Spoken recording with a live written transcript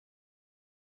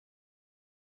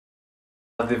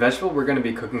The vegetable we're going to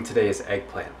be cooking today is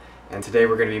eggplant. And today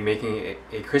we're going to be making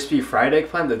a crispy fried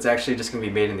eggplant that's actually just going to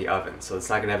be made in the oven. So it's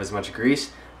not going to have as much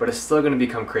grease, but it's still going to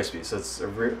become crispy. So it's a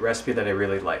recipe that I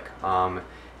really like. And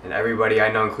everybody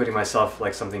I know, including myself,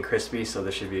 likes something crispy, so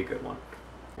this should be a good one.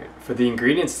 For the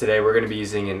ingredients today, we're going to be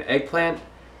using an eggplant,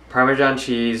 Parmesan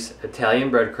cheese, Italian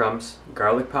breadcrumbs,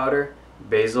 garlic powder,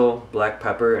 basil, black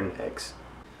pepper, and eggs.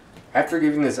 After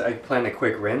giving this eggplant a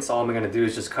quick rinse, all I'm going to do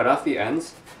is just cut off the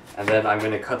ends, and then I'm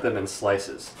going to cut them in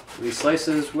slices. These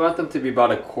slices, we want them to be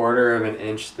about 1/4 of an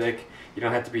inch thick. You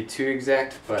don't have to be too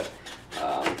exact, but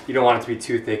you don't want it to be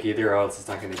too thick either, or else it's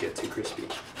not going to get too crispy.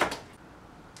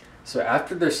 So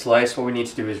after they're sliced, what we need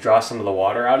to do is draw some of the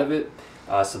water out of it,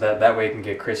 so that way it can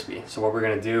get crispy. So what we're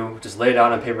going to do, just lay it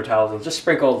out on paper towels and just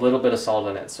sprinkle a little bit of salt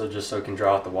in it, so it can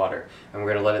draw out the water. And we're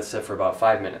going to let it sit for about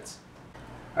 5 minutes.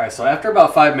 Alright, so after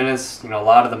about 5 minutes, a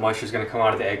lot of the moisture is going to come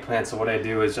out of the eggplant, so what I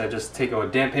do is I just take a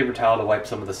damp paper towel to wipe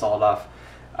some of the salt off.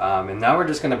 And now we're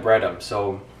just going to bread them.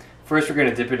 So first we're going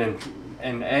to dip it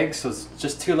in eggs, so it's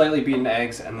just 2 lightly beaten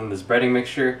eggs, and then this breading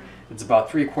mixture. It's about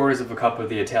 3/4 cup of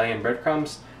the Italian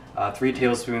breadcrumbs, 3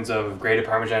 tablespoons of grated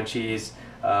Parmesan cheese,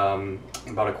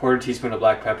 about 1/4 teaspoon of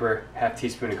black pepper, 1/2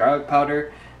 teaspoon of garlic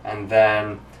powder, and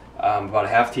then about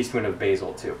 1/2 teaspoon of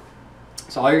basil too.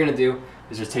 So all you're going to do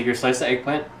is just take your slice of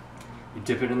eggplant, you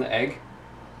dip it in the egg,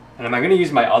 and I'm going to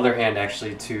use my other hand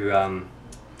actually to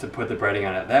put the breading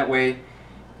on it. That way,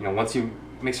 once you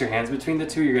mix your hands between the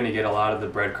two, you're going to get a lot of the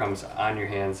breadcrumbs on your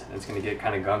hands, and it's going to get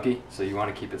kind of gunky, so you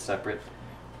want to keep it separate.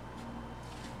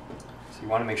 So you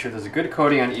want to make sure there's a good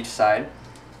coating on each side.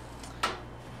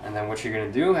 And then what you're going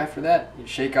to do after that, you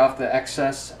shake off the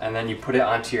excess, and then you put it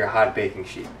onto your hot baking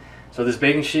sheet. So this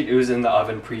baking sheet is in the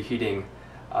oven preheating,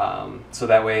 so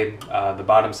that way the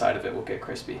bottom side of it will get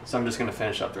crispy. So I'm just going to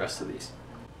finish up the rest of these.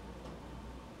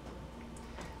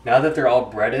 Now that they're all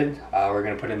breaded, we're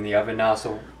going to put it in the oven now.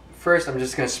 So first I'm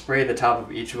just going to spray the top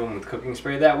of each of them with cooking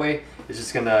spray. That way it's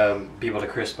just going to be able to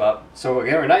crisp up. So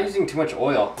again, we're not using too much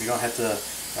oil. We don't have to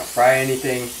fry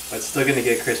anything, but it's still going to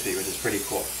get crispy, which is pretty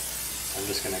cool. I'm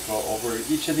just going to go over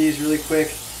each of these really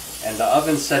quick, and the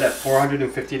oven's set at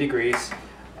 450 degrees,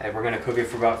 and we're going to cook it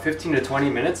for about 15 to 20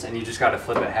 minutes, and you just got to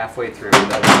flip it halfway through,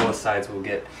 that way both sides will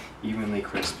get evenly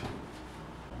crisp.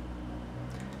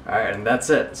 Alright, and that's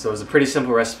it. So it's a pretty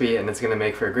simple recipe, and it's going to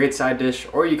make for a great side dish,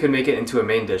 or you can make it into a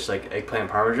main dish like eggplant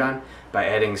parmesan by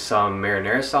adding some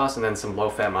marinara sauce and then some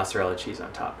low-fat mozzarella cheese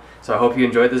on top. So I hope you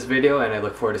enjoyed this video, and I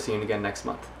look forward to seeing you again next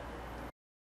month.